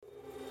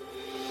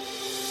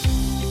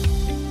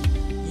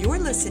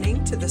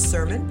listening to the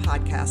Sermon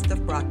Podcast of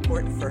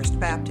Brockport First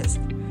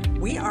Baptist.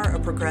 We are a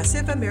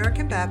progressive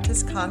American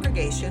Baptist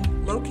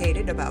congregation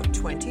located about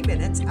 20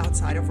 minutes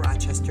outside of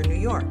Rochester, New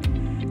York.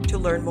 To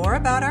learn more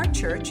about our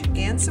church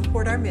and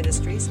support our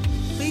ministries,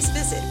 please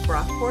visit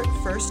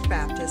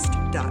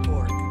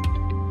brockportfirstbaptist.org.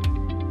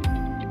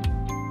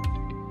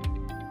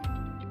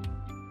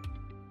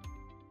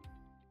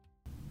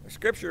 Our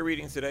scripture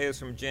reading today is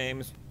from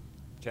James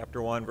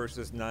chapter 1,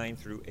 verses 9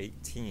 through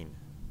 18.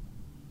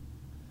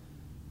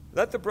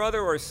 Let the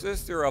brother or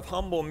sister of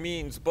humble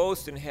means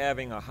boast in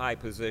having a high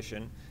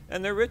position,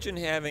 and the rich in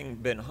having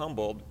been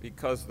humbled,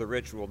 because the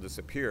rich will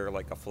disappear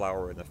like a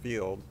flower in the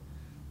field.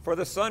 For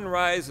the sun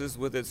rises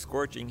with its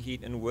scorching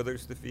heat and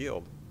withers the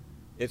field.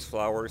 Its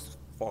flowers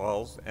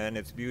falls, and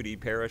its beauty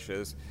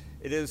perishes.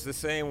 It is the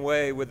same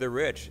way with the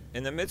rich.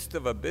 In the midst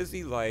of a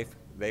busy life,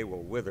 they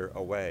will wither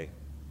away.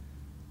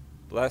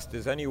 Blessed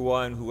is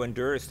anyone who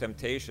endures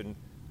temptation.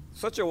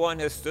 Such a one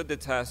has stood the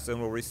test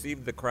and will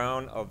receive the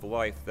crown of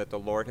life that the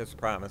Lord has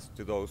promised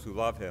to those who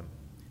love him.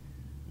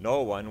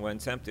 No one, when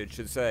tempted,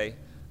 should say,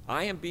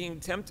 I am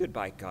being tempted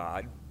by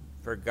God,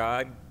 for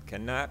God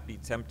cannot be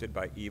tempted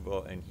by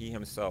evil, and he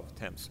himself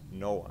tempts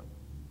no one.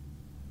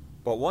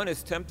 But one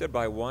is tempted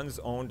by one's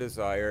own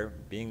desire,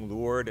 being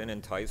lured and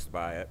enticed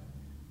by it.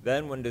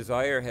 Then when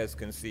desire has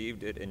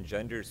conceived, it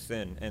engenders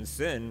sin, and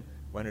sin,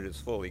 when it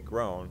is fully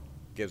grown,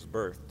 gives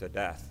birth to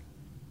death.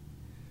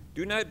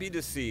 Do not be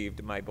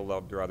deceived, my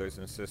beloved brothers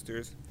and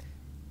sisters.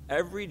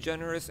 Every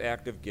generous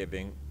act of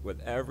giving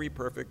with every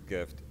perfect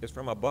gift is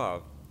from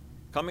above,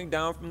 coming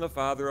down from the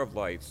Father of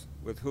lights,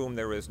 with whom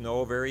there is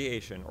no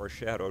variation or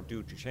shadow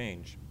due to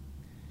change.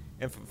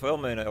 In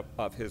fulfillment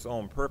of his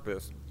own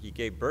purpose, he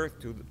gave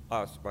birth to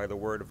us by the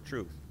word of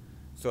truth,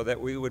 so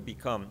that we would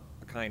become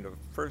a kind of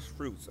first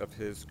fruits of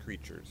his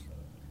creatures.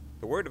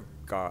 The word of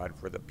God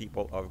for the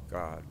people of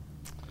God.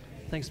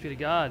 Thanks be to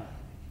God.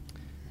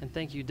 And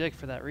thank you, Dick,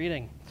 for that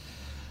reading.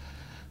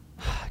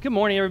 Good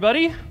morning,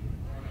 everybody.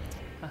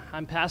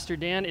 I'm Pastor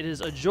Dan. It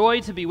is a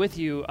joy to be with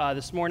you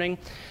this morning.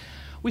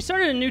 We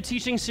started a new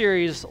teaching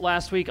series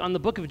last week on the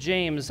book of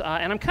James,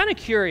 and I'm kind of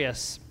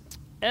curious.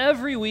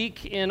 Every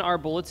week in our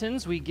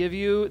bulletins, we give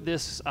you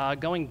this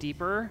Going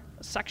Deeper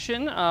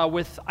section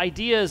with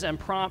ideas and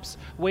prompts,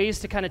 ways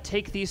to kind of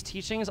take these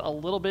teachings a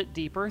little bit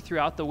deeper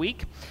throughout the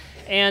week.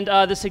 And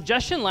the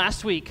suggestion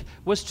last week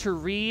was to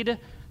read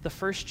the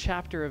first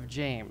chapter of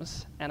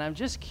James, and I'm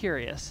just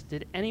curious,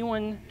 did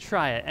anyone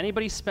try it?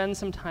 Anybody spend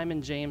some time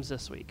in James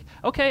this week?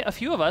 Okay, a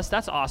few of us,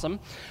 that's awesome.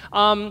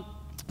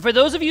 For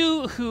those of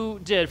you who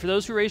did, for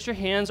those who raised your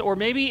hands, or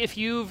maybe if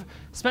you've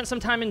spent some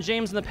time in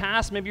James in the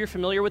past, maybe you're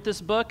familiar with this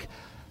book,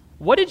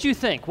 what did you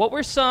think? What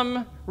were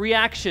some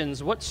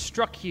reactions? What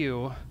struck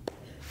you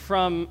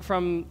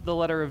from the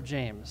letter of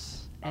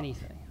James?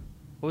 Anything?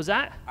 What was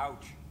that?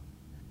 Ouch.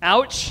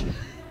 Ouch?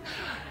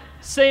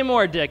 Say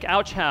more, Dick.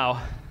 Ouch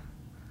how?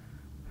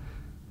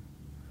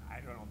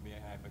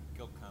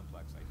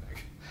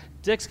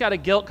 Dick's got a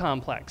guilt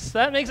complex.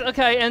 That makes,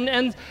 okay,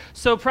 and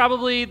so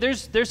probably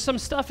there's some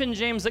stuff in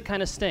James that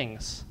kind of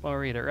stings when we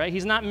read it, right?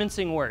 He's not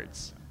mincing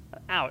words.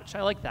 Ouch,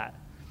 I like that.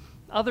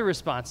 Other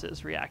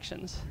responses,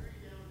 reactions.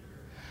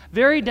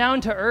 Very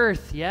down to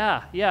earth,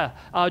 yeah.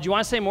 Do you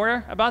want to say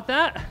more about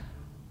that?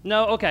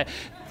 No, okay.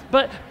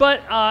 But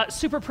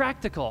super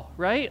practical,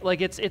 right?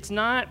 Like it's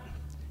not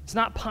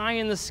pie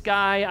in the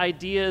sky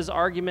ideas,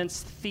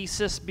 arguments,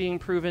 thesis being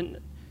proven.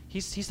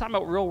 He's talking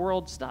about real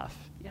world stuff.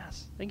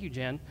 Yes, thank you,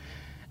 Jan.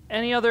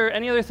 Any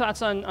other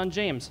thoughts on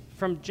James,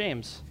 from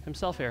James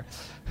himself here?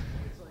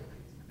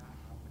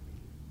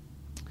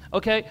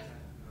 Okay.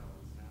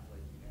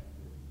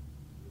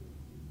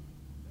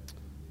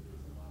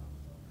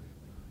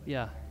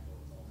 Yeah,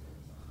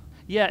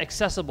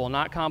 accessible,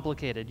 not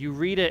complicated. You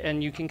read it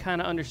and you can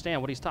kind of understand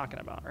what he's talking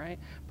about, right?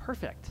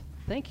 Perfect.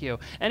 Thank you.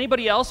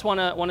 Anybody else want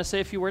to say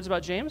a few words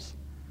about James?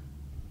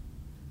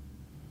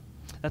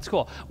 That's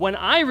cool. When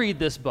I read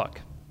this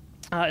book,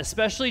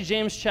 especially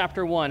James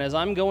chapter 1, as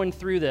I'm going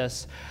through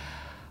this,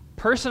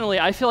 personally,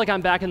 I feel like I'm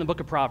back in the book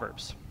of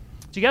Proverbs.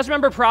 Do you guys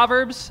remember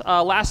Proverbs?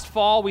 Last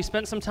fall, we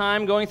spent some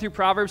time going through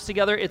Proverbs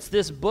together. It's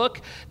this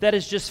book that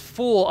is just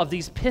full of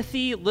these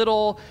pithy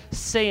little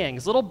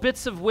sayings, little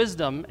bits of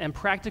wisdom and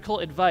practical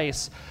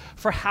advice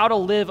for how to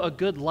live a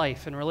good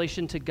life in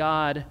relation to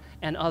God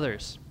and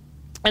others.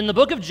 And the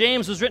book of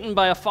James was written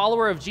by a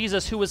follower of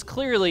Jesus who was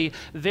clearly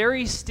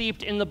very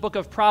steeped in the book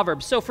of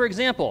Proverbs. So, for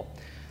example,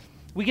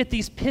 we get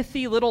these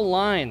pithy little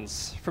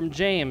lines from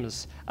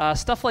James,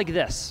 stuff like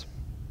this.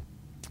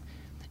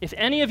 If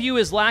any of you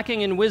is lacking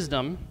in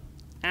wisdom,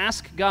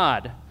 ask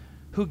God,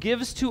 who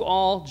gives to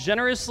all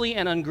generously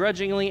and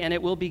ungrudgingly, and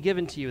it will be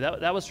given to you.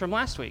 That was from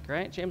last week,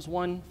 right? James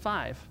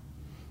 1:5.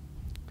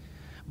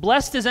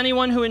 Blessed is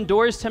anyone who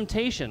endures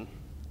temptation.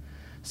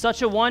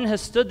 Such a one has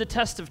stood the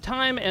test of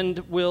time and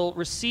will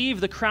receive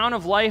the crown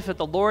of life that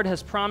the Lord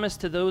has promised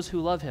to those who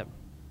love him.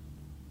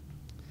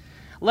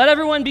 Let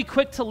everyone be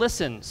quick to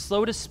listen,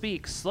 slow to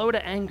speak, slow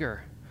to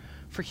anger.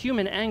 For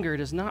human anger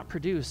does not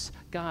produce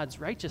God's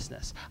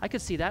righteousness. I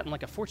could see that in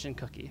like a fortune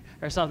cookie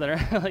or something,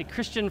 right? Like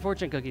Christian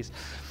fortune cookies.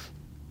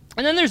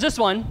 And then there's this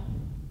one.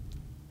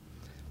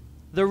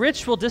 The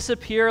rich will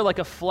disappear like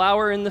a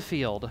flower in the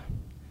field.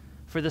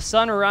 For the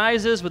sun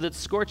rises with its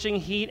scorching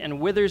heat and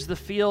withers the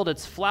field.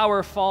 Its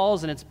flower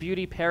falls and its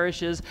beauty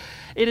perishes.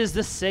 It is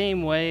the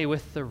same way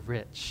with the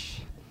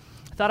rich.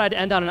 I thought I'd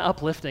end on an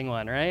uplifting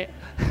one, right?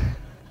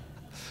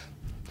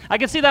 I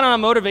could see that on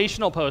a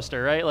motivational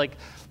poster, right? Like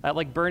at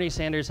like Bernie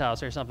Sanders'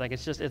 house or something.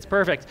 It's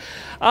perfect.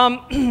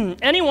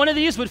 Any one of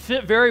these would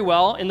fit very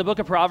well in the book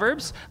of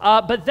Proverbs,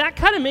 but that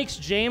kind of makes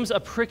James a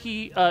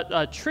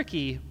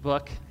tricky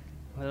book.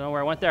 I don't know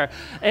where I went there.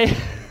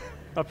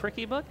 A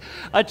pricky book?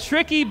 A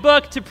tricky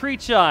book to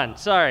preach on.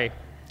 Sorry.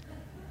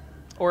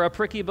 Or a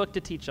pricky book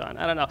to teach on.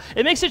 I don't know.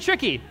 It makes it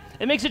tricky.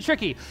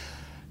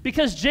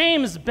 Because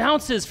James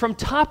bounces from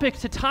topic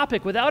to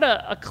topic without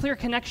a clear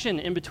connection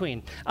in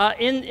between.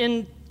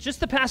 In just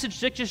the passage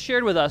Dick just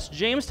shared with us,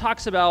 James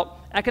talks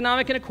about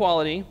economic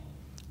inequality,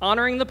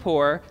 honoring the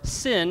poor,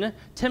 sin,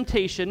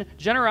 temptation,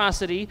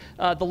 generosity,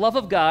 the love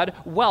of God,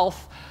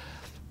 wealth.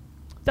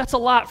 That's a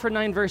lot for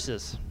 9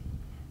 verses.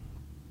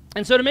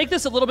 And so to make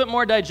this a little bit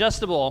more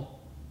digestible,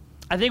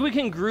 I think we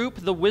can group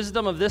the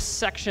wisdom of this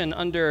section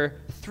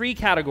under 3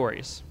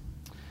 categories.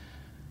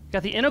 We've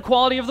got the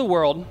inequality of the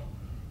world,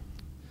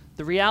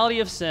 the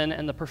reality of sin,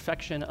 and the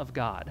perfection of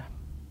God.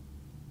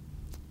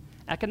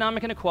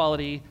 Economic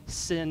inequality,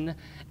 sin,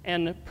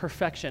 and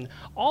perfection.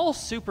 All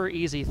super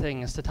easy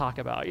things to talk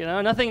about,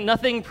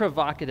 nothing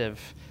provocative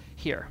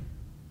here.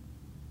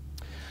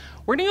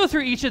 We're going to go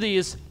through each of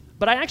these,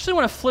 but I actually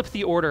want to flip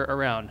the order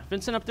around.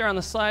 Vincent, up there on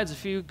the slides,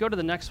 if you go to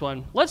the next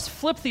one, let's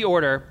flip the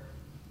order.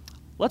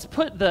 Let's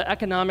put the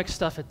economic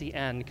stuff at the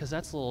end, because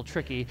that's a little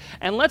tricky.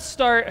 And let's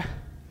start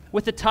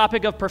with the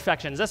topic of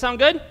perfection. Does that sound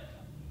good?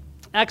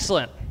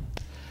 Excellent.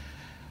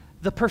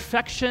 The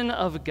perfection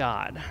of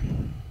God.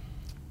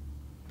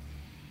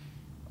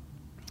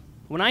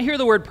 When I hear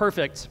the word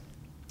perfect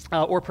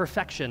or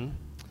perfection,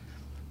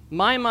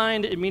 my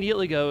mind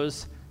immediately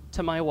goes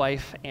to my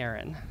wife,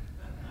 Erin.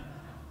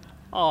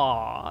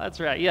 Aw, that's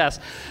right, yes.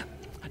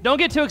 Don't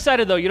get too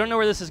excited, though. You don't know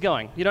where this is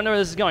going.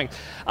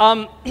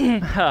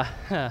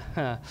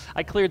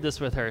 I cleared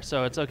this with her,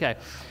 so it's okay.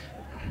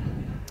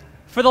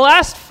 For the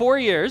last 4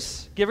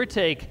 years, give or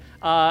take,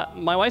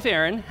 my wife,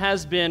 Erin,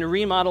 has been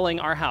remodeling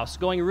our house,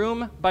 going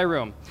room by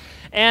room.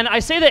 And I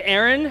say that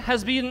Erin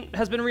has been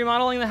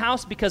remodeling the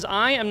house because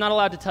I am not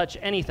allowed to touch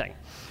anything.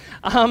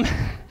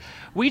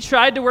 We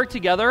tried to work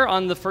together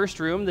on the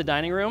first room, the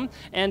dining room,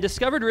 and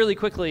discovered really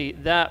quickly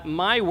that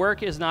my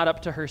work is not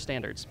up to her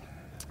standards.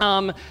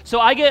 So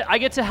I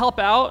get to help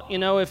out,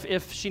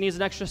 if she needs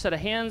an extra set of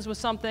hands with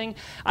something.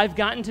 I've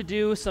gotten to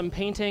do some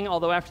painting,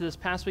 although after this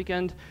past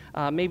weekend,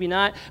 maybe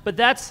not. But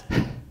that's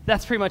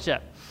pretty much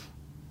it.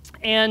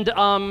 And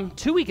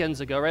 2 weekends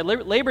ago, right,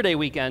 Labor Day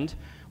weekend,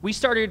 we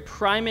started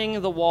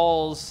priming the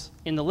walls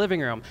in the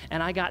living room,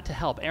 and I got to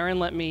help. Erin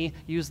let me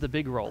use the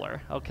big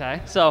roller,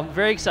 okay? So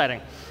very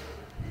exciting.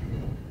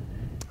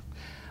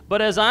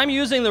 But as I'm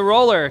using the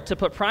roller to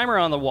put primer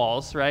on the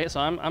walls, right,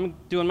 so I'm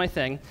doing my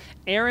thing,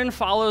 Erin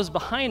follows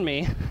behind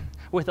me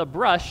with a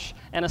brush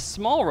and a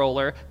small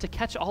roller to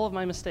catch all of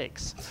my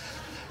mistakes.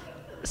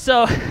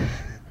 So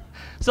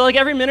like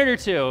every minute or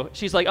two,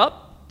 she's like,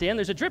 oh, Dan,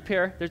 there's a drip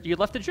here. You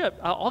left a drip.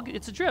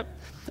 It's a drip.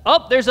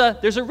 Oh, there's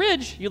a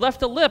ridge. You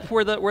left a lip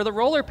where the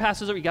roller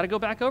passes over. You got to go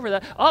back over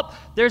that. Oh,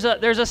 there's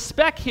a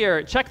speck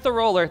here. Check the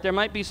roller. There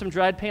might be some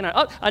dried paint on it.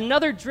 Oh,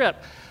 another drip.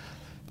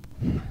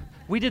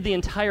 We did the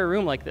entire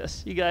room like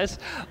this, you guys.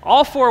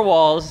 All 4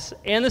 walls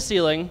and the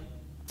ceiling.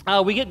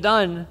 We get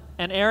done,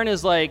 and Erin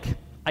is like,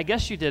 I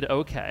guess you did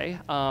okay.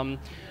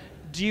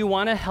 Do you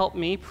want to help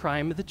me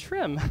prime the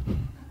trim?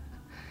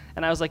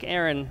 And I was like,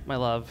 Erin, my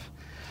love,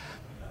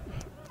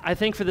 I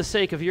think for the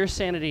sake of your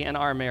sanity and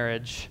our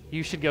marriage,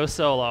 you should go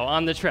solo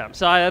on the trim.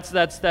 So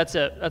that's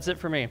it. That's it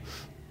for me.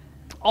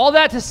 All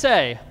that to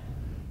say,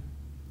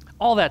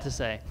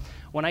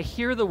 when I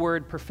hear the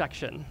word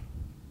perfection,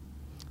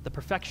 the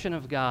perfection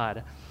of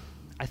God,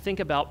 I think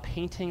about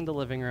painting the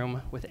living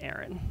room with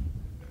Erin.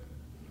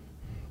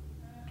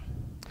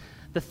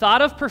 The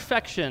thought of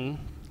perfection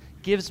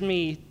gives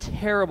me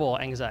terrible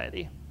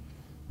anxiety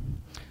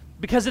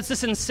because it's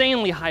this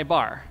insanely high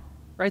bar,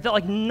 right, that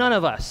like none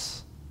of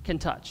us can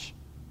touch.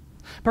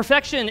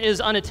 Perfection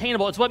is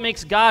unattainable. It's what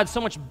makes God so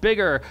much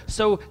bigger,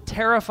 so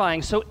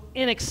terrifying, so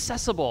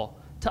inaccessible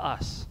to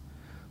us.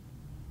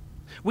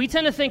 We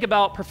tend to think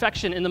about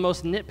perfection in the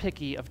most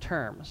nitpicky of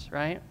terms,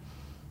 right?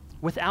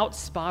 Without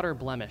spot or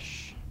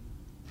blemish,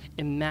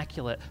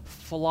 immaculate,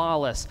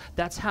 flawless.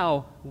 That's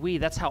how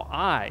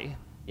I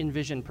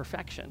envision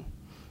perfection.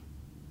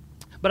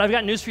 But I've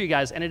got news for you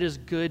guys, and it is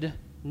good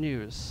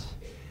news.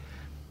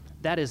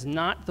 That is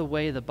not the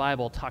way the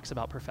Bible talks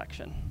about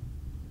perfection.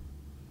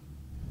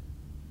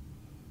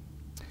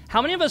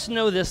 How many of us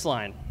know this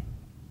line?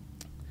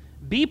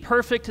 Be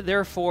perfect,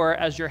 therefore,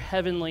 as your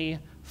heavenly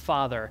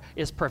Father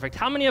is perfect.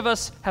 How many of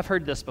us have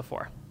heard this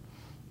before?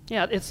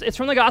 Yeah, it's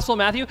from the Gospel of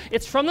Matthew.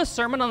 It's from the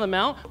Sermon on the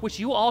Mount, which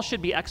you all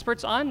should be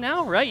experts on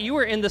now, right? You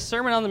were in the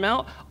Sermon on the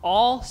Mount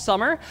all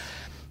summer.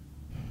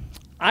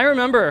 I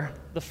remember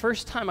the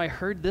first time I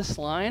heard this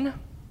line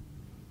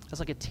as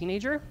like a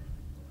teenager,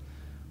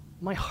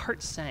 my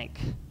heart sank.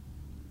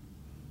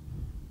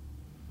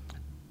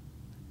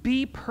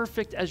 Be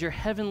perfect as your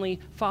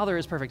heavenly Father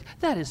is perfect.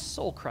 That is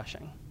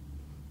soul-crushing.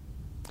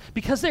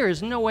 Because there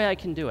is no way I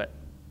can do it.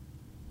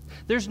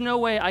 There's no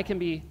way I can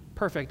be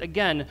perfect.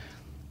 Again,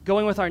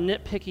 going with our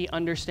nitpicky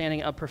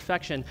understanding of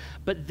perfection.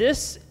 But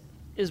this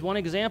is one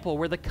example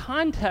where the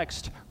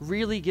context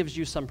really gives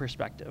you some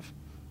perspective.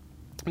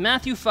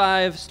 Matthew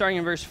 5, starting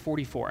in verse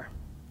 44.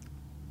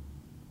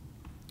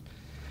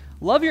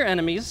 Love your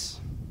enemies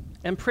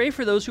and pray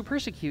for those who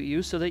persecute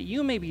you, so that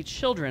you may be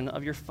children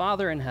of your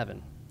Father in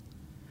heaven.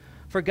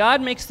 For God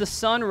makes the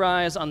sun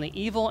rise on the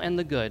evil and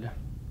the good,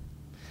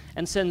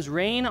 and sends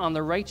rain on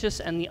the righteous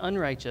and the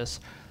unrighteous.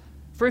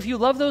 For if you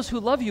love those who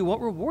love you, what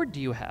reward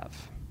do you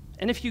have?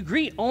 And if you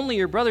greet only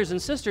your brothers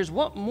and sisters,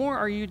 what more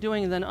are you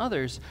doing than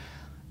others?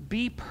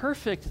 Be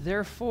perfect,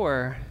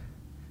 therefore,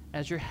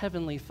 as your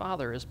heavenly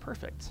Father is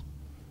perfect.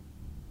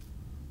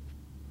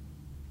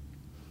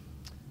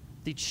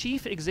 The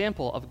chief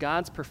example of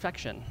God's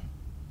perfection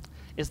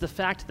is the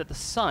fact that the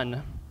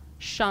sun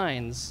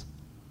shines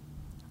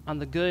on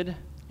the good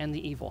and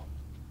the evil.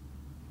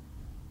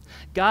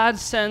 God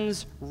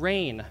sends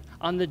rain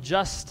on the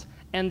just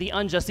and the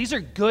unjust. These are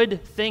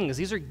good things.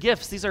 These are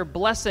gifts. These are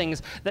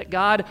blessings that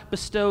God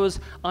bestows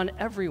on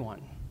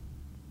everyone.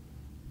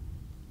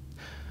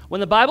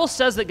 When the Bible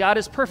says that God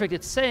is perfect,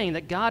 it's saying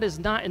that God is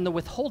not in the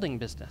withholding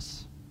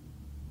business.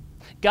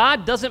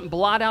 God doesn't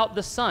blot out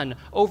the sun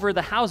over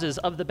the houses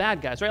of the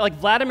bad guys, right? Like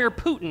Vladimir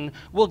Putin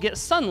will get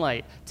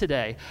sunlight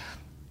today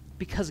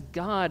because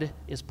God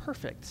is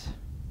perfect.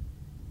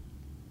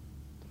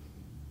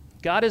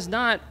 God is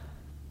not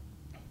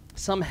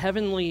some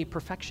heavenly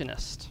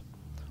perfectionist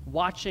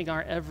watching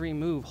our every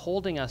move,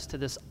 holding us to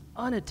this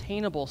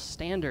unattainable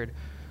standard,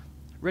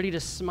 ready to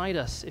smite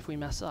us if we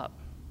mess up.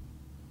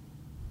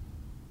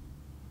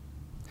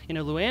 You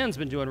know, Luann's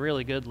been doing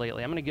really good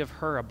lately. I'm going to give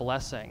her a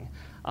blessing.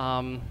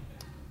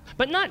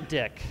 But not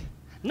Dick.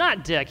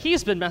 Not Dick.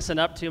 He's been messing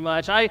up too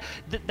much.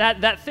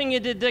 That thing you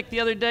did, Dick,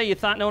 the other day, you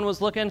thought no one was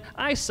looking.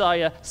 I saw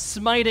you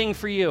smiting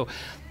for you.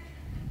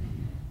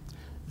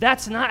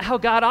 That's not how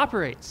God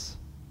operates.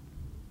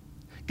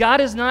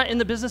 God is not in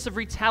the business of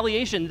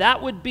retaliation.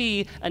 That would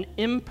be an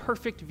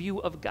imperfect view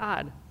of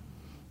God.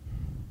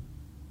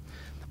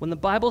 When the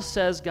Bible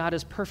says God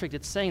is perfect,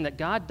 it's saying that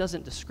God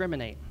doesn't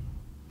discriminate.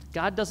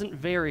 God doesn't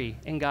vary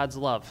in God's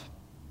love.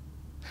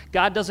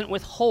 God doesn't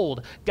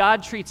withhold.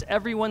 God treats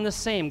everyone the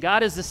same.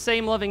 God is the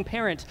same loving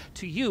parent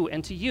to you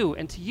and to you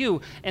and to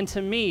you and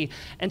to me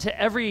and to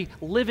every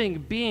living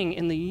being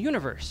in the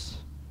universe.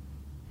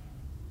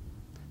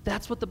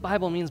 That's what the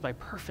Bible means by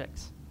perfect.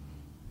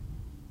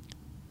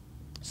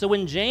 So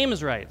when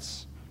James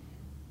writes,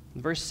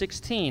 in verse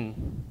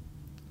 16,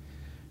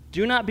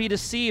 "Do not be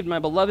deceived, my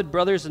beloved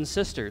brothers and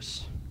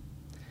sisters.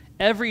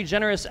 Every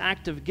generous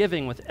act of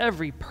giving with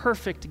every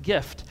perfect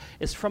gift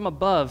is from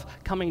above,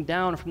 coming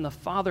down from the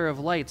Father of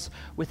lights,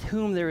 with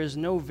whom there is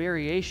no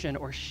variation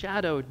or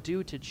shadow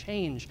due to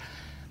change."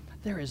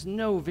 There is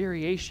no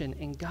variation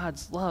in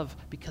God's love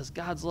because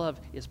God's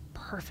love is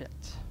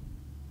perfect.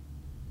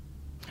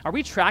 Are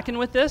we tracking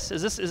with this?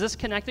 Is this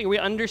connecting? Are we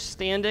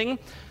understanding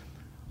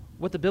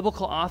what the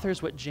biblical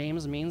authors, what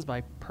James means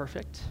by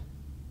perfect?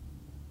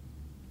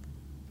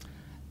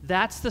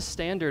 That's the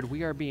standard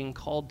we are being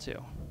called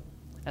to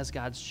as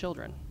God's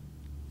children.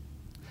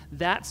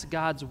 That's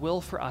God's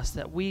will for us,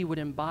 that we would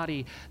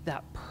embody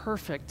that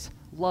perfect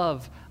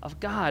love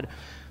of God.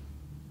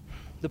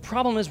 The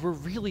problem is we're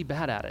really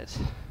bad at it.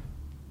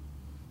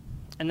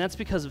 And that's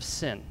because of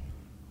sin.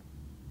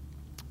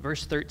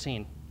 Verse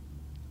 13.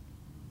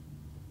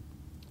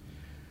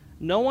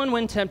 "No one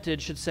when tempted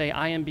should say,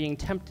 'I am being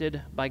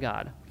tempted by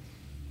God.'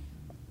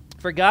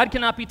 For God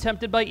cannot be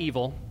tempted by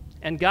evil,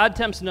 and God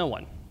tempts no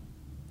one.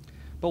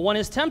 But one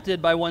is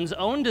tempted by one's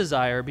own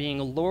desire, being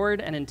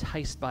lured and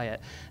enticed by it.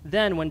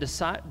 Then, when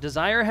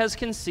desire has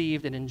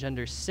conceived, it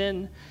engenders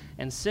sin,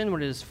 and sin,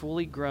 when it is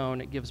fully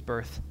grown, it gives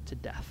birth to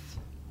death."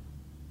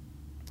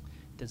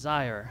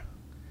 Desire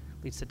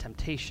leads to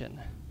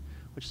temptation,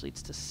 which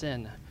leads to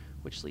sin,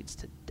 which leads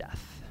to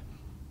death.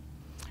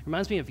 It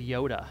reminds me of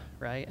Yoda,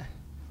 right?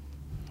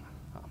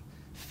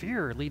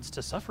 Fear leads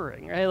to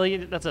suffering, right?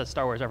 Like, that's a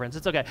Star Wars reference.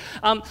 It's okay.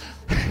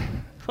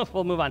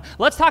 We'll move on.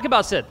 Let's talk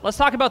about sin. Let's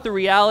talk about the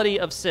reality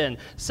of sin.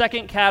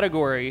 Second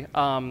category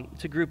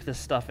to group this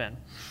stuff in.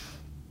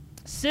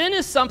 Sin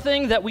is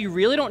something that we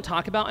really don't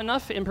talk about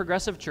enough in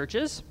progressive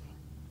churches.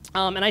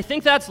 And I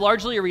think that's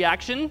largely a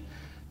reaction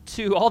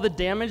to all the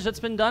damage that's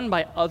been done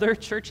by other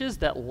churches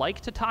that like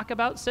to talk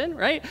about sin,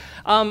 right?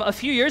 A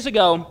few years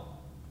ago,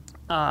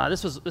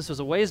 this was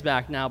a ways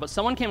back now, but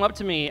someone came up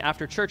to me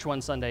after church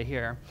one Sunday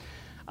here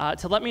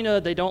to let me know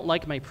that they don't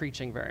like my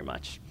preaching very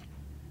much.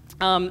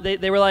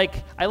 They were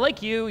like, "I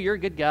like you, you're a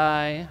good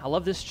guy, I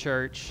love this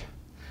church,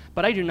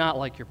 but I do not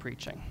like your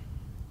preaching."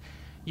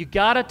 you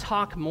got to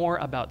talk more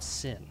about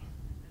sin.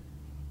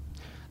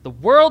 The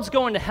world's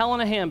going to hell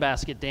in a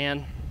handbasket,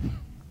 Dan.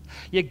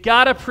 You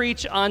got to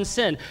preach on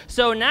sin.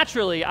 So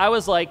naturally, I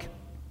was like,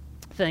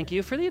 thank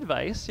you for the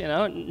advice,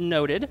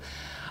 noted.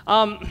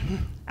 Out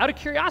of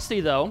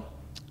curiosity, though,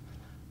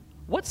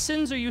 what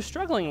sins are you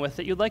struggling with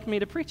that you'd like me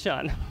to preach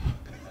on?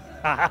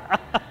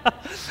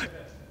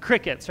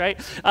 Crickets, right?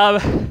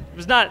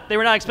 They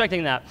were not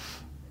expecting that.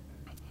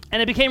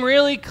 And it became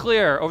really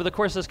clear over the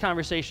course of this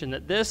conversation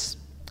that this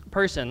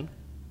person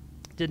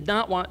did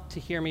not want to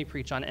hear me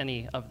preach on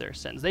any of their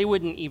sins. They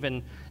wouldn't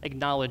even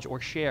acknowledge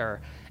or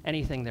share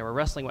anything they were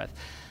wrestling with.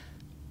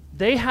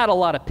 They had a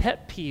lot of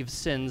pet peeve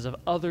sins of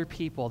other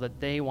people that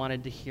they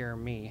wanted to hear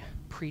me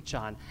preach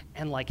on,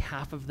 and like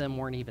half of them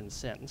weren't even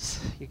sins,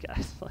 you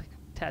guys, like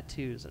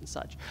tattoos and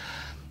such.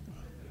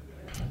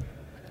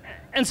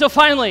 And so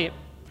finally,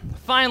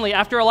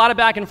 after a lot of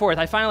back and forth,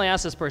 I finally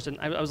asked this person,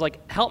 I was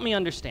like, help me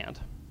understand.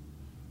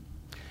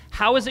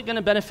 How is it going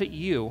to benefit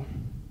you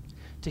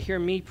to hear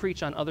me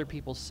preach on other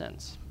people's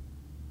sins?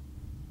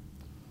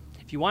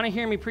 If you want to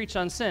hear me preach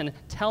on sin,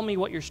 tell me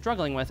what you're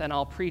struggling with, and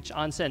I'll preach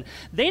on sin.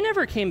 They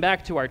never came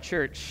back to our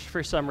church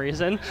for some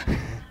reason.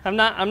 I'm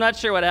not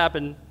sure what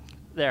happened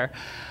there.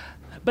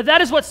 But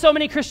that is what so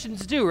many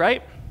Christians do,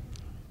 right?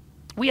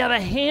 We have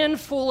a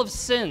handful of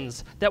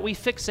sins that we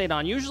fixate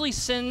on, usually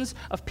sins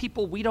of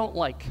people we don't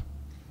like.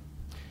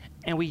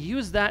 And we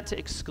use that to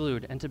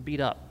exclude and to beat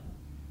up.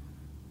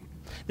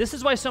 This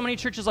is why so many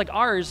churches like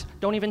ours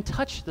don't even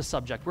touch the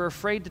subject. We're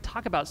afraid to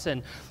talk about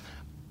sin.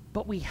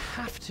 But we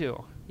have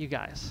to, you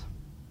guys.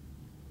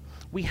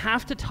 We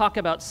have to talk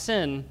about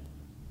sin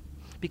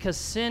because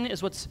sin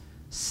is what's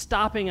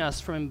stopping us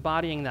from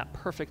embodying that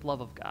perfect love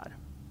of God.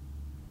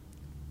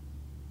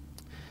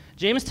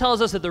 James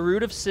tells us that the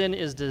root of sin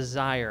is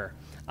desire.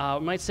 We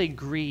might say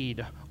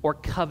greed or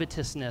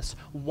covetousness,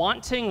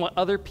 wanting what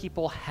other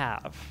people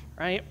have,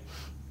 right?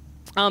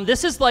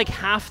 This is like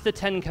half the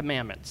 10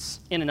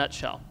 Commandments in a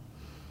nutshell.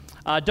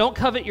 Don't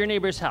covet your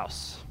neighbor's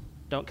house.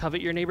 Don't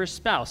covet your neighbor's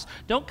spouse.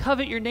 Don't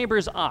covet your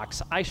neighbor's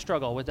ox. I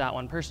struggle with that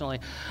one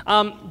personally.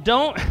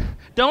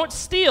 Don't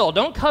steal.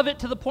 Don't covet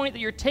to the point that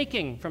you're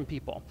taking from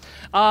people.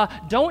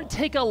 Don't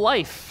take a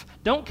life.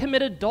 Don't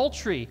commit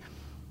adultery.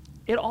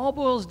 It all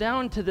boils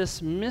down to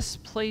this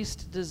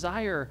misplaced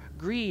desire,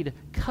 greed,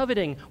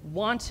 coveting,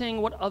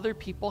 wanting what other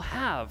people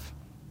have.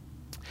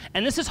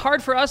 And this is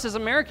hard for us as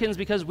Americans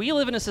because we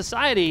live in a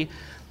society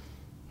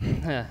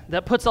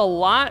that puts a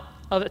lot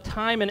of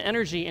time and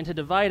energy into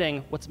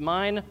dividing what's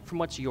mine from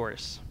what's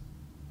yours.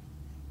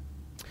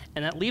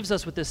 And that leaves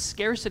us with this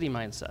scarcity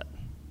mindset,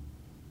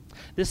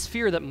 this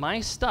fear that my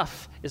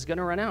stuff is going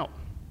to run out.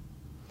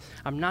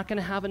 I'm not going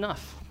to have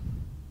enough.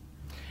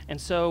 And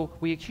so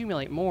we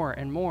accumulate more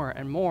and more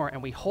and more,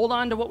 and we hold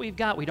on to what we've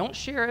got. We don't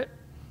share it.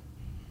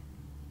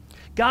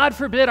 God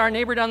forbid our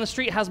neighbor down the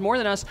street has more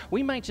than us.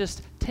 We might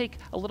just take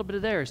a little bit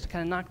of theirs to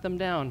kind of knock them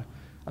down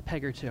a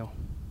peg or two.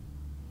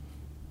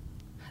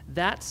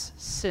 That's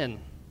sin.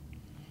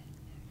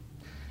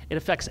 It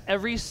affects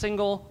every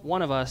single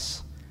one of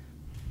us,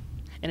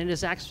 and it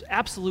is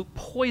absolute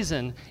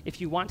poison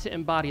if you want to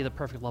embody the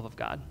perfect love of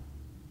God.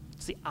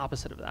 It's the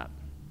opposite of that.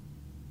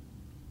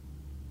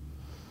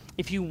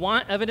 If you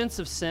want evidence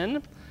of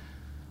sin,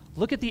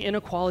 look at the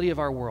inequality of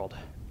our world.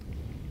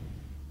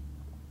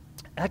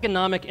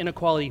 Economic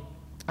inequality,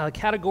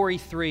 category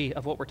 3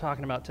 of what we're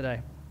talking about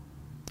today.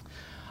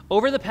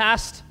 Over the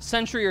past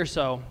century or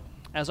so,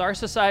 as our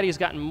society has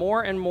gotten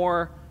more and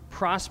more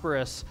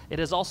prosperous, it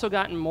has also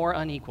gotten more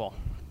unequal,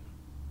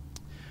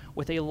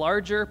 with a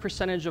larger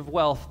percentage of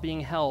wealth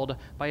being held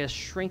by a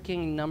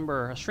shrinking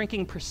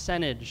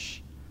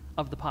percentage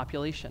of the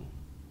population.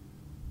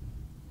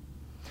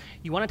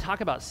 You want to talk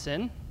about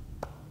sin?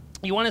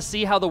 You want to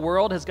see how the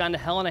world has gone to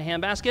hell in a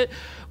handbasket?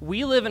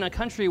 We live in a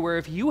country where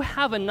if you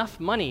have enough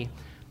money,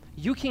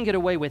 you can get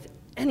away with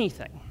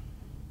anything.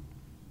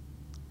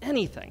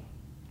 Anything.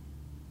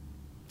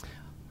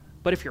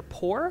 But if you're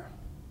poor,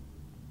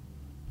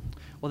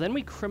 well, then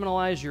we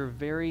criminalize your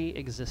very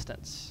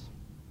existence.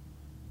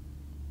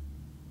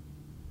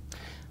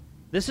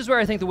 This is where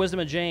I think the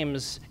wisdom of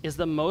James is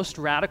the most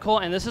radical,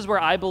 and this is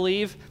where I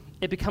believe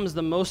it becomes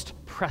the most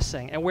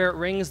pressing and where it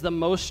rings the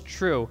most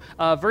true.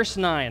 Verse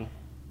 9.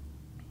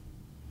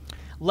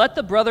 Let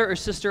the brother or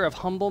sister of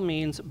humble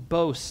means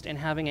boast in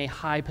having a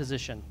high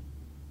position,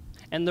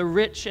 and the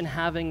rich in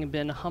having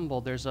been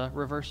humbled. There's a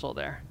reversal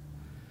there.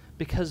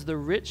 Because the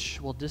rich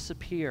will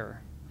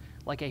disappear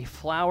like a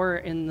flower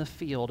in the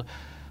field.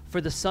 For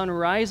the sun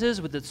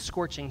rises with its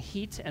scorching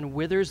heat and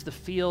withers the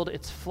field.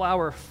 Its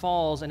flower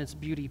falls and its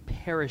beauty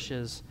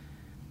perishes.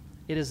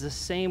 It is the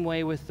same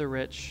way with the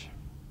rich.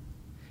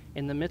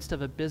 In the midst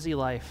of a busy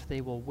life, they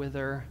will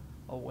wither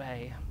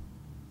away.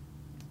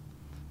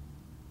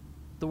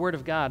 The word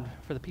of God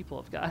for the people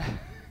of God,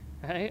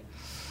 right?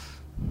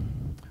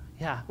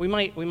 Yeah, we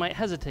might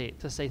hesitate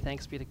to say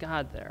thanks be to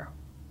God there.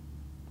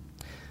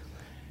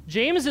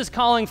 James is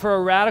calling for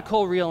a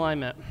radical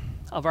realignment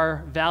of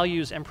our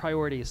values and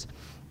priorities.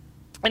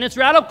 And it's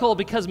radical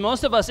because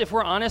most of us, if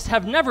we're honest,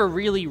 have never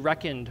really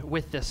reckoned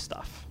with this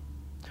stuff.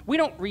 We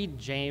don't read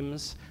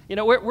James.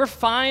 We're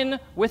fine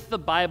with the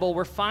Bible.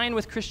 We're fine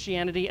with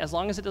Christianity as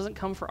long as it doesn't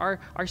come for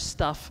our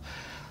stuff.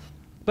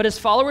 But as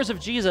followers of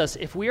Jesus,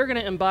 if we are going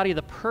to embody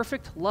the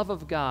perfect love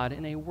of God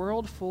in a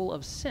world full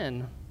of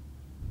sin,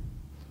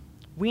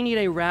 we need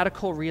a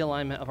radical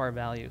realignment of our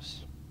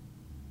values.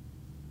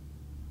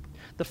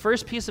 The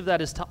first piece of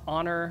that is to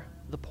honor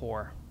the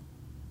poor.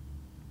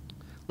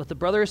 Let the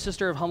brother or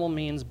sister of humble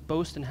means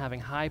boast in having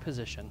high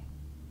position.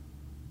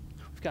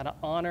 We've got to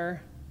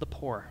honor the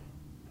poor.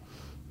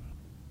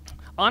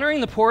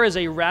 Honoring the poor is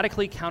a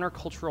radically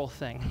countercultural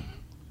thing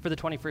for the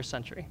 21st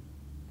century.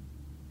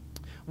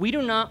 We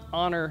do not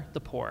honor the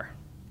poor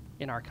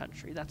in our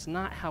country. That's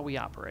not how we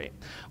operate.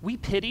 We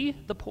pity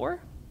the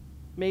poor,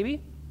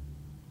 maybe.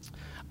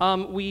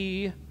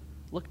 We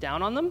look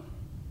down on them,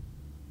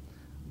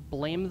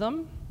 blame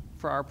them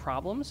for our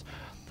problems.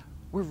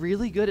 We're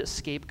really good at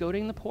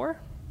scapegoating the poor,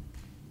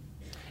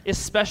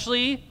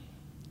 especially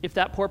if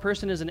that poor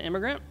person is an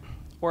immigrant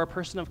or a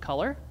person of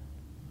color.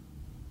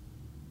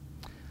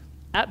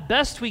 At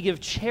best, we give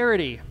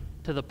charity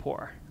to the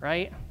poor,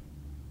 right?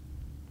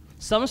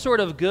 Some sort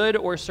of good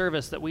or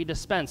service that we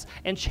dispense.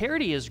 And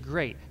charity is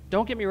great.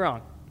 Don't get me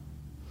wrong.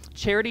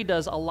 Charity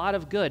does a lot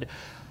of good.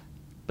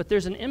 But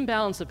there's an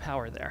imbalance of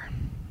power there.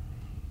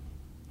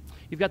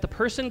 You've got the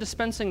person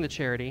dispensing the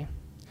charity,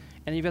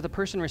 and you've got the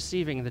person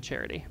receiving the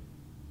charity.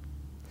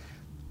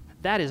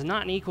 That is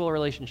not an equal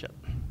relationship.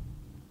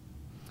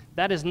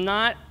 That is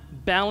not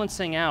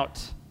balancing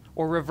out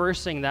or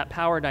reversing that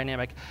power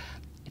dynamic.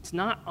 It's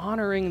not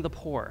honoring the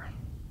poor.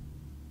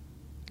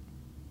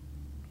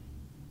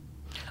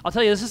 I'll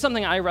tell you, this is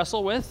something I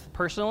wrestle with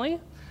personally.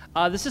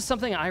 This is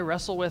something I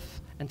wrestle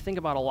with and think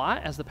about a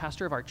lot as the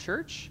pastor of our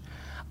church.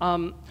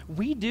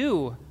 We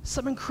do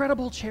some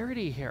incredible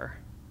charity here.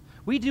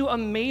 We do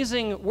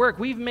amazing work.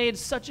 We've made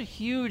such a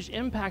huge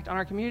impact on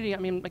our community. I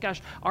mean, my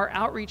gosh, our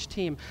outreach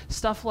team,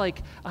 stuff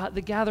like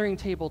the Gathering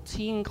Table,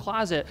 Teen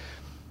Closet.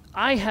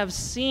 I have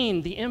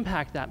seen the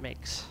impact that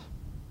makes.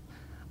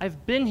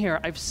 I've been here.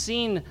 I've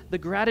seen the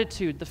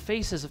gratitude, the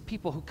faces of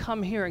people who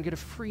come here and get a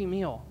free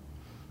meal.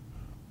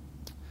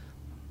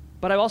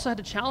 But I've also had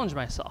to challenge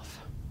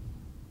myself.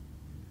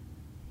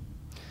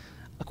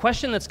 A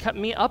question that's kept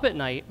me up at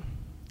night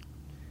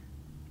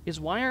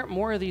is, why aren't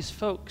more of these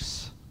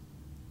folks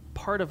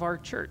part of our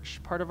church,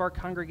 part of our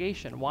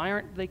congregation? Why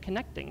aren't they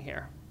connecting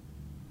here?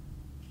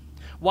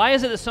 Why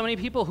is it that so many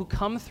people who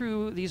come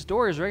through these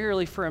doors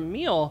regularly for a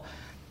meal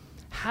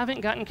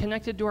haven't gotten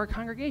connected to our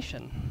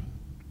congregation?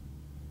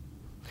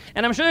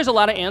 And I'm sure there's a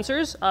lot of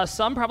answers.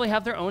 Some probably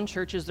have their own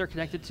churches they're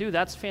connected to.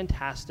 That's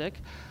fantastic.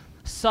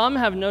 Some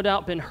have no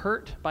doubt been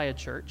hurt by a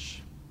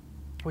church,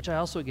 which I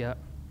also get.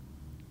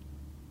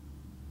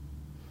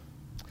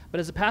 But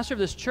as a pastor of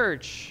this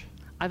church,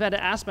 I've had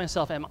to ask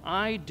myself, am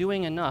I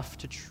doing enough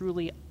to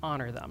truly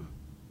honor them?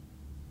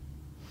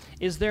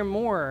 Is there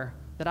more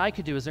that I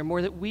could do? Is there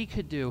more that we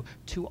could do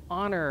to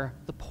honor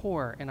the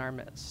poor in our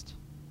midst?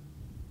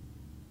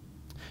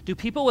 Do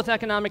people with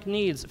economic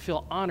needs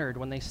feel honored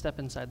when they step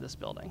inside this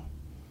building,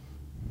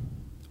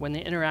 when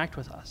they interact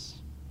with us?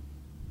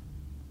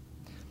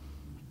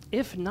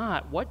 If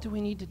not, what do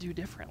we need to do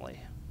differently?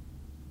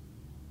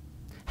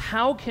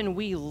 How can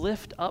we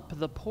lift up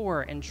the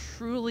poor and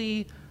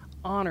truly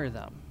honor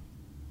them?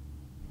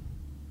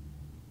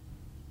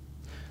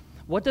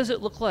 What does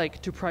it look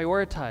like to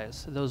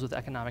prioritize those with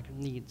economic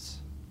needs?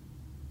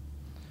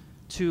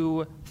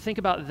 To think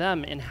about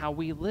them in how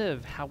we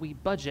live, how we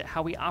budget,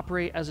 how we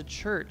operate as a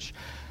church.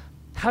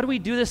 How do we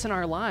do this in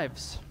our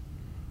lives?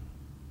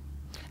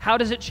 How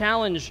does it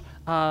challenge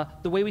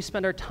the way we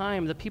spend our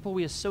time, the people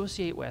we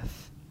associate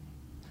with,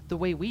 the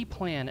way we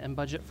plan and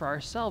budget for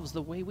ourselves,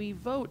 the way we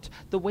vote,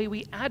 the way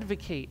we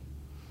advocate,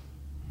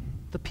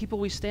 the people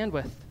we stand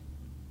with?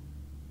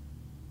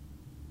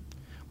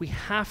 We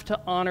have to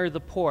honor the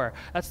poor.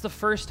 That's the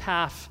first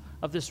half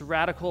of this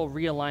radical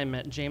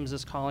realignment James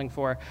is calling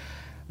for.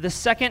 The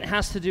second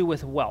has to do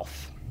with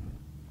wealth.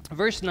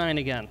 Verse 9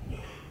 again.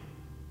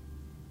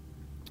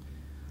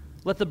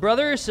 Let the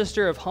brother or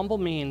sister of humble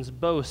means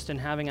boast in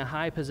having a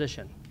high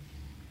position,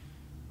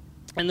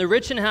 and the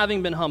rich in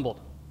having been humbled.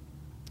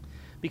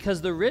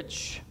 Because the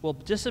rich will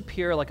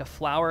disappear like a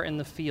flower in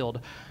the field,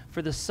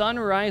 for the sun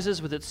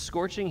rises with its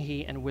scorching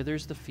heat and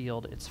withers the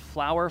field. Its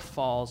flower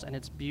falls and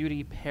its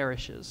beauty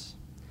perishes.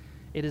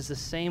 It is the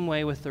same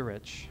way with the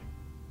rich.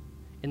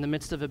 In the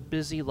midst of a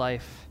busy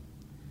life,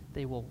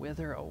 they will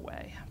wither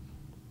away.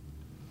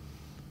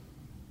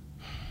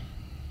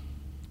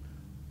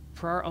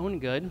 For our own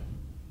good,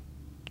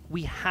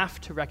 we have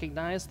to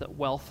recognize that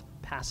wealth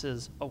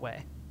passes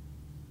away.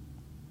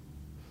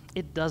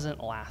 It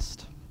doesn't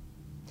last.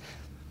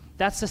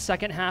 That's the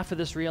second half of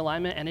this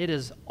realignment, and it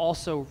is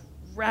also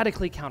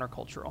radically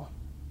countercultural.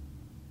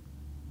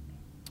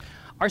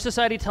 Our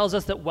society tells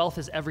us that wealth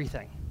is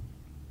everything.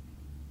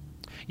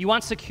 You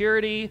want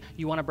security,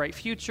 you want a bright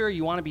future,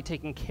 you want to be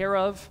taken care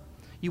of,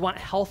 you want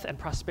health and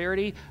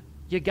prosperity,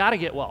 you got to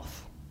get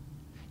wealth.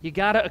 You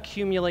got to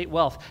accumulate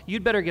wealth.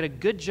 You'd better get a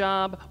good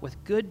job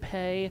with good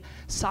pay,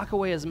 sock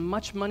away as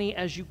much money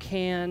as you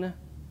can,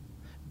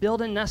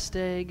 build a nest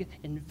egg,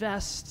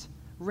 invest,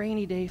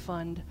 rainy day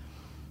fund.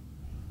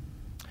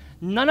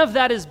 None of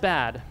that is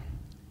bad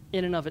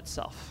in and of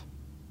itself.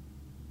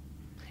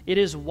 It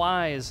is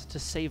wise to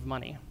save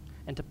money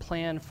and to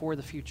plan for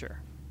the future.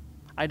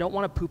 I don't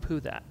want to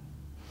poo-poo that.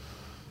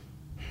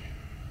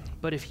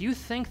 But if you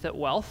think that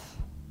wealth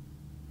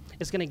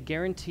is going to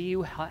guarantee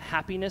you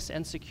happiness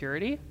and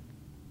security,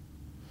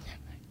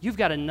 you've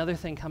got another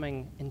thing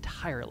coming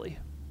entirely.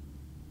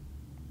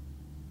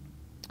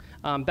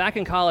 Back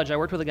in college, I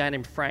worked with a guy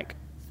named Frank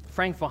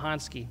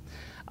Wohanski.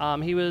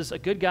 He was a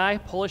good guy,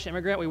 Polish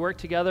immigrant. We worked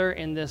together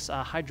in this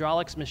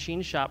hydraulics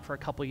machine shop for a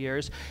couple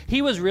years.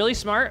 He was really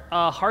smart,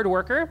 hard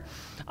worker.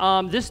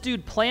 This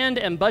dude planned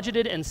and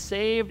budgeted and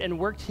saved and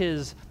worked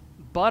his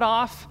butt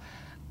off.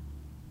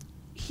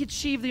 He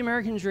achieved the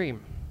American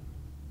dream.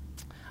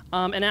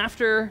 And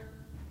after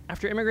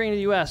immigrating to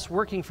the U.S.,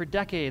 working for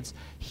decades,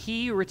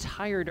 he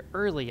retired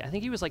early. I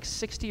think he was like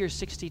 60 or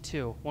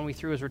 62 when we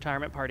threw his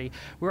retirement party.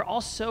 We were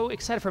all so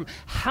excited for him.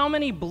 How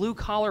many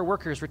blue-collar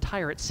workers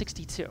retire at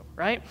 62,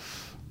 right?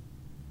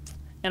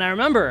 And I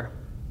remember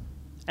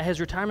at his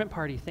retirement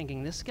party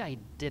thinking, this guy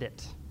did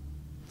it.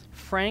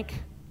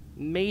 Frank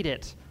made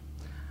it.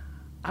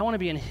 I want to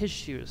be in his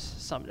shoes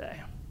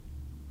someday.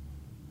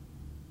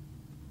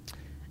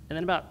 And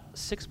then about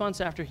 6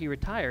 months after he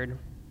retired,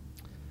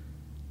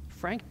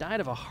 Frank died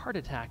of a heart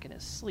attack in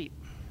his sleep.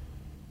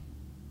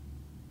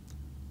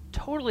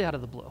 Totally out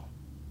of the blue.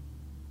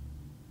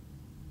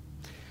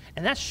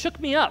 And that shook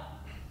me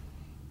up.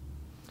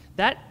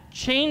 That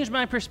changed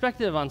my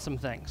perspective on some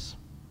things.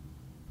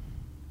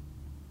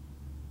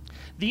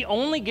 The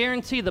only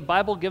guarantee the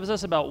Bible gives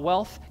us about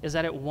wealth is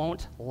that it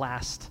won't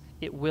last.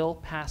 It will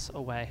pass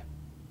away.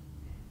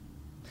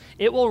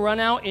 It will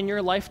run out in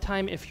your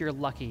lifetime if you're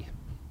lucky.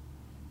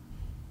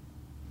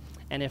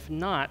 And if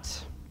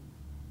not,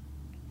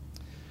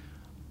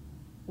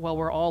 well,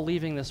 we're all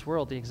leaving this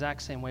world the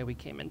exact same way we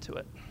came into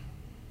it,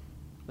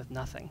 with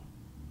nothing.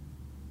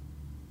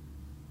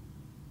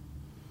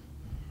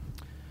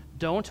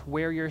 Don't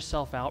wear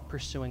yourself out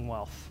pursuing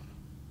wealth.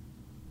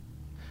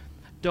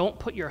 Don't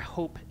put your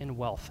hope in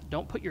wealth.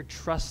 Don't put your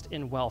trust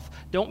in wealth.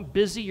 Don't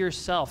busy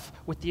yourself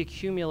with the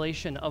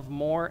accumulation of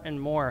more and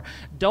more.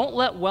 Don't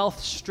let wealth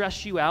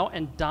stress you out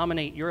and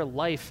dominate your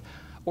life,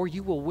 or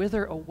you will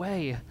wither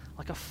away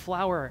like a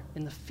flower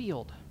in the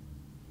field.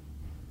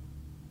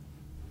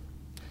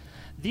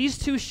 These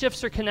two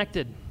shifts are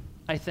connected,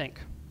 I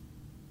think.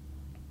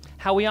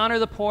 How we honor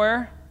the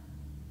poor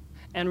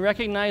and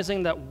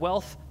recognizing that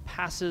wealth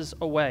passes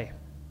away.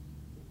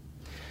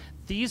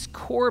 These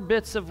core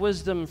bits of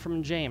wisdom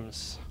from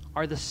James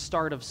are the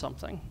start of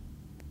something.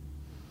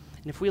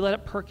 And if we let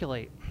it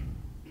percolate,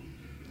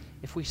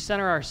 if we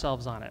center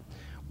ourselves on it,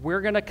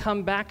 we're going to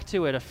come back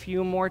to it a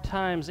few more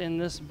times in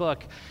this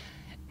book.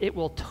 It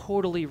will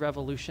totally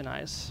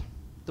revolutionize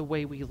the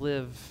way we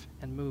live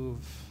and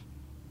move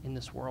in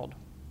this world.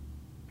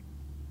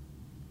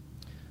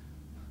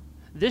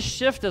 This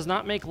shift does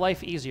not make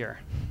life easier.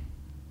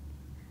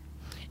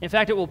 In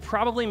fact, it will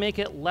probably make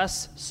it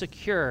less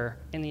secure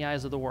in the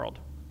eyes of the world.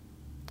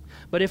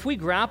 But if we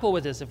grapple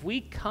with this, if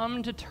we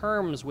come to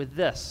terms with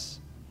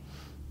this,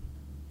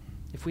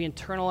 if we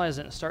internalize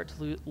it and start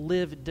to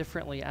live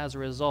differently as a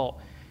result,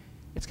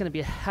 it's going to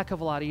be a heck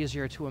of a lot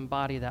easier to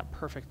embody that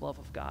perfect love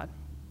of God.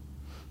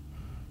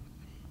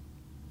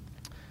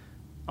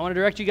 I want to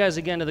direct you guys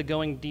again to the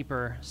Going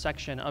Deeper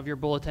section of your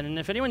bulletin. And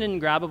if anyone didn't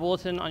grab a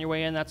bulletin on your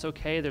way in, that's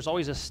okay. There's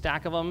always a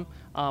stack of them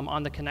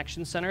on the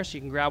Connection Center, so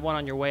you can grab one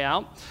on your way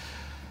out.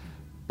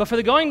 But for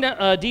the Going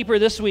Deeper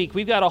this week,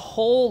 we've got a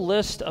whole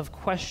list of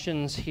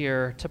questions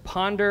here to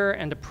ponder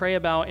and to pray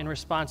about in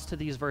response to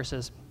these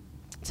verses.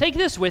 Take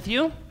this with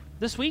you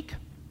this week.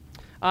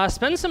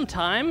 Spend some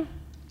time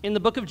in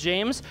the book of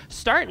James.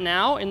 Start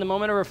now in the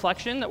moment of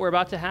reflection that we're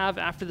about to have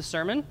after the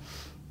sermon.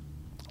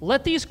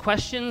 Let these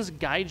questions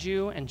guide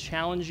you and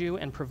challenge you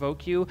and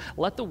provoke you.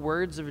 Let the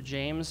words of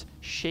James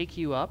shake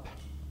you up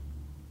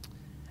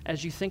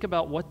as you think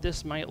about what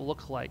this might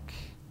look like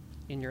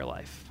in your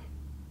life.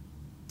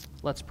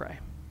 Let's pray.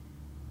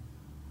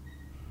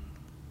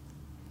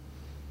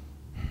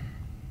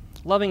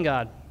 Loving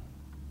God,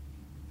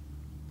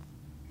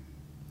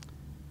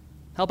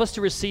 help us to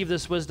receive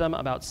this wisdom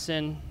about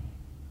sin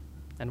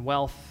and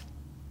wealth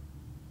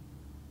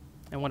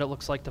and what it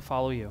looks like to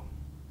follow you.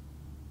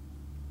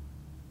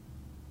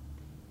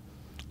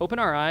 Open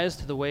our eyes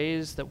to the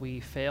ways that we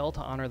fail to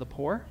honor the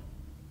poor,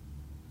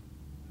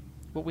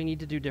 what we need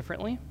to do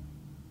differently.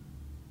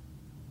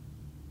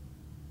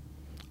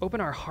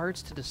 Open our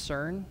hearts to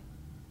discern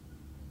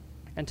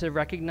and to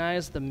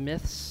recognize the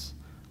myths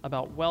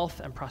about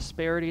wealth and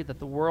prosperity that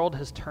the world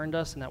has turned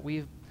us and that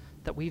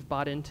we've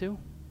bought into.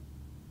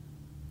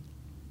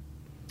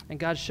 And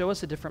God, show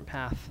us a different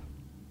path,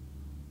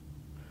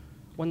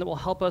 one that will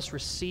help us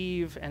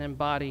receive and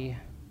embody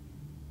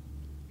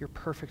your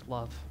perfect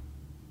love.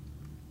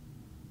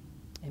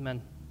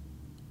 Amen.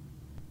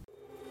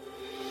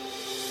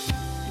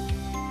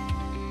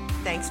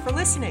 thanks for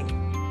listening.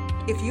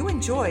 If you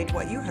enjoyed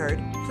what you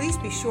heard, please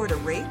be sure to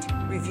rate,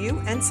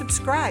 review, and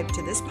subscribe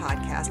to this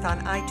podcast on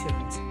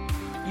iTunes.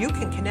 You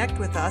can connect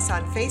with us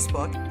on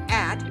Facebook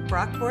at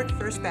Brockport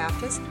First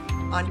Baptist,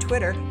 on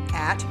Twitter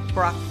at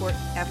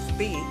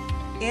BrockportFB,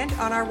 and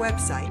on our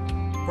website,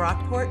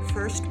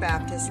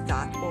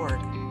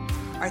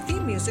 brockportfirstbaptist.org. Our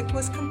theme music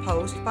was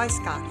composed by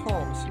Scott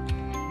Holmes.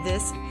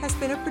 This has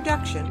been a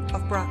production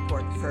of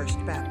Brockport First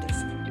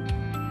Baptist.